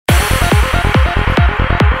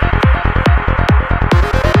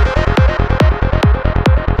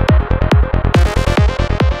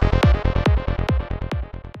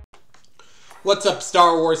What's up,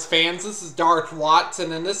 Star Wars fans? This is Darth Watts,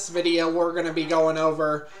 and in this video we're going to be going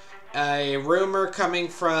over a rumor coming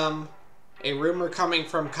from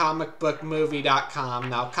comicbookmovie.com.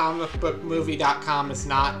 Now, comicbookmovie.com is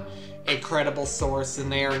not a credible source,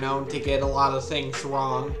 and they are known to get a lot of things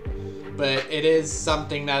wrong, but it is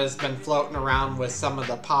something that has been floating around with some of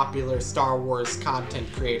the popular Star Wars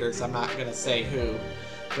content creators. I'm not going to say who,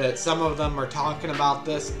 but some of them are talking about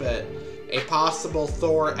this, but a possible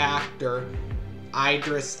Thor actor,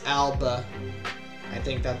 Idris Elba, I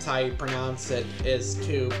think that's how you pronounce it, is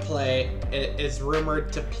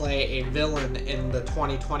rumored to play a villain in the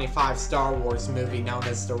 2025 Star Wars movie known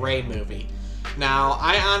as the Rey movie. Now,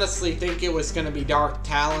 I honestly think it was going to be Dark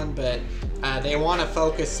Talon, but they want to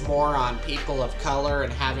focus more on people of color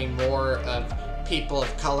and having more of people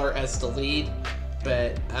of color as the lead.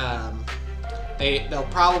 But they'll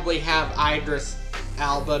probably have Idris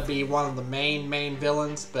Elba be one of the main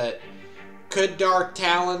villains. But could Dark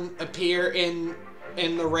Talon appear in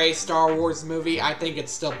the Rey Star Wars movie? I think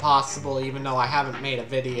it's still possible, even though I haven't made a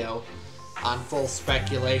video on full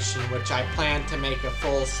speculation, which I plan to make a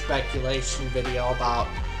full speculation video about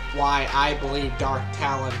why I believe Dark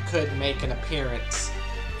Talon could make an appearance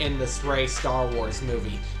in this Rey Star Wars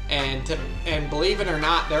movie. And believe it or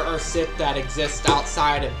not, there are Sith that exist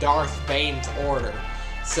outside of Darth Vader's order.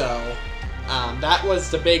 So that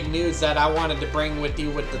was the big news that I wanted to bring with you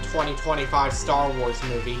with the 2025 Star Wars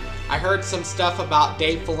movie. I heard some stuff about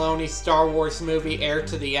Dave Filoni's Star Wars movie, Heir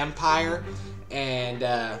to the Empire,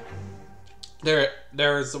 and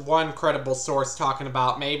there's one credible source talking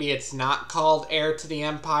about maybe it's not called Heir to the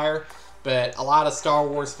Empire, but a lot of Star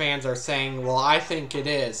Wars fans are saying, well, I think it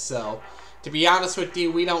is. So, to be honest with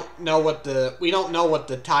you, we don't know what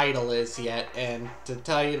the title is yet, and to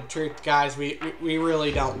tell you the truth, guys, we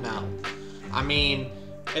really don't know. I mean,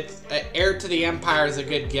 it's Heir to the Empire is a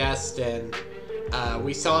good guess, and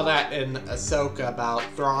we saw that in Ahsoka about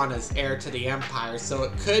Thrawn as heir to the Empire, so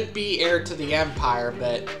it could be Heir to the Empire,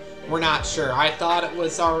 but we're not sure. I thought it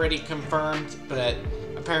was already confirmed, but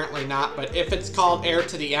apparently not. But if it's called Heir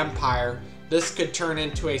to the Empire, this could turn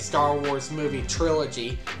into a Star Wars movie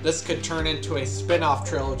trilogy. This could turn into a spin-off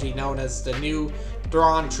trilogy known as the New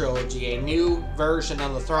Thrawn Trilogy, a new version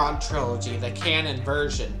of the Thrawn Trilogy, the canon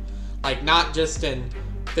version. Like, not just in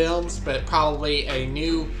films, but probably a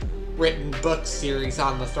new written book series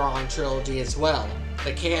on the Thrawn Trilogy as well.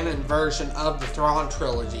 The canon version of the Thrawn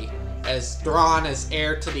Trilogy, as Thrawn is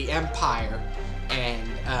heir to the Empire, and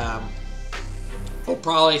we'll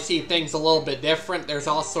probably see things a little bit different. There's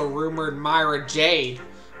also rumored Mara Jade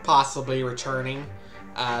possibly returning.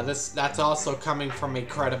 That's also coming from a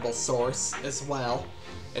credible source as well.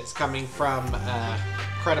 It's coming from a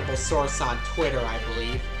credible source on Twitter, I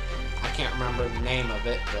believe. I can't remember the name of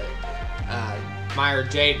it, but Mara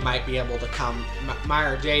Jade might be able to come.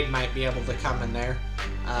 Mara Jade might be able to come in there.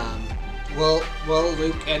 Will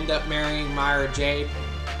Luke end up marrying Mara Jade?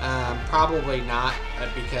 Probably not,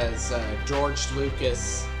 because George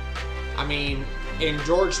Lucas. I mean, in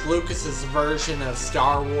George Lucas's version of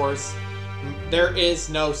Star Wars, there is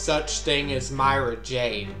no such thing as Mara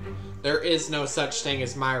Jade. There is no such thing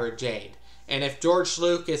as Mara Jade. And if George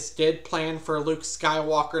Lucas did plan for Luke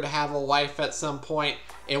Skywalker to have a wife at some point,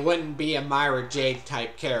 it wouldn't be a Mara Jade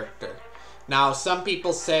type character. Now, some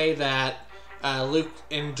people say that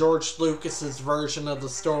in George Lucas's version of the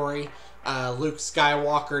story, Luke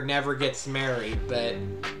Skywalker never gets married, but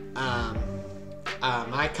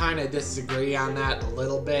I kind of disagree on that a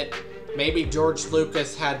little bit. Maybe George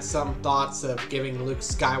Lucas had some thoughts of giving Luke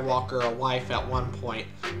Skywalker a wife at one point,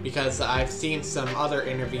 because I've seen some other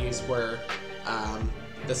interviews where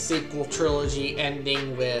the sequel trilogy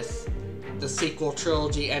ending with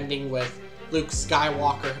Luke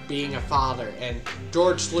Skywalker being a father, and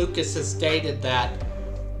George Lucas has stated that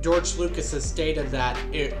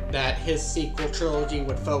that his sequel trilogy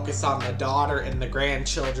would focus on the daughter and the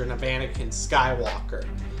grandchildren of Anakin Skywalker.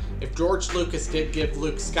 If George Lucas did give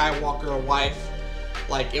Luke Skywalker a wife,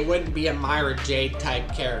 like, it wouldn't be a Mara Jade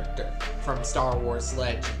type character from Star Wars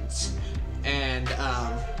Legends. And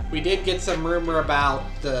we did get some rumor about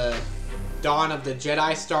the Dawn of the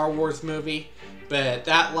Jedi Star Wars movie, but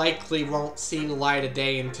that likely won't see the light of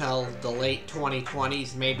day until the late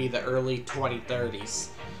 2020s, maybe the early 2030s.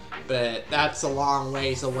 But that's a long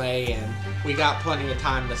ways away, and we got plenty of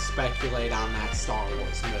time to speculate on that Star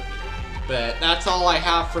Wars movie. But that's all I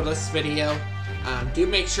have for this video. Do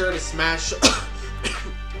make sure to smash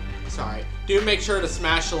do make sure to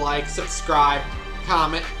smash a like, subscribe,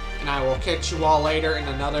 comment, and I will catch you all later in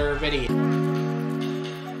another video.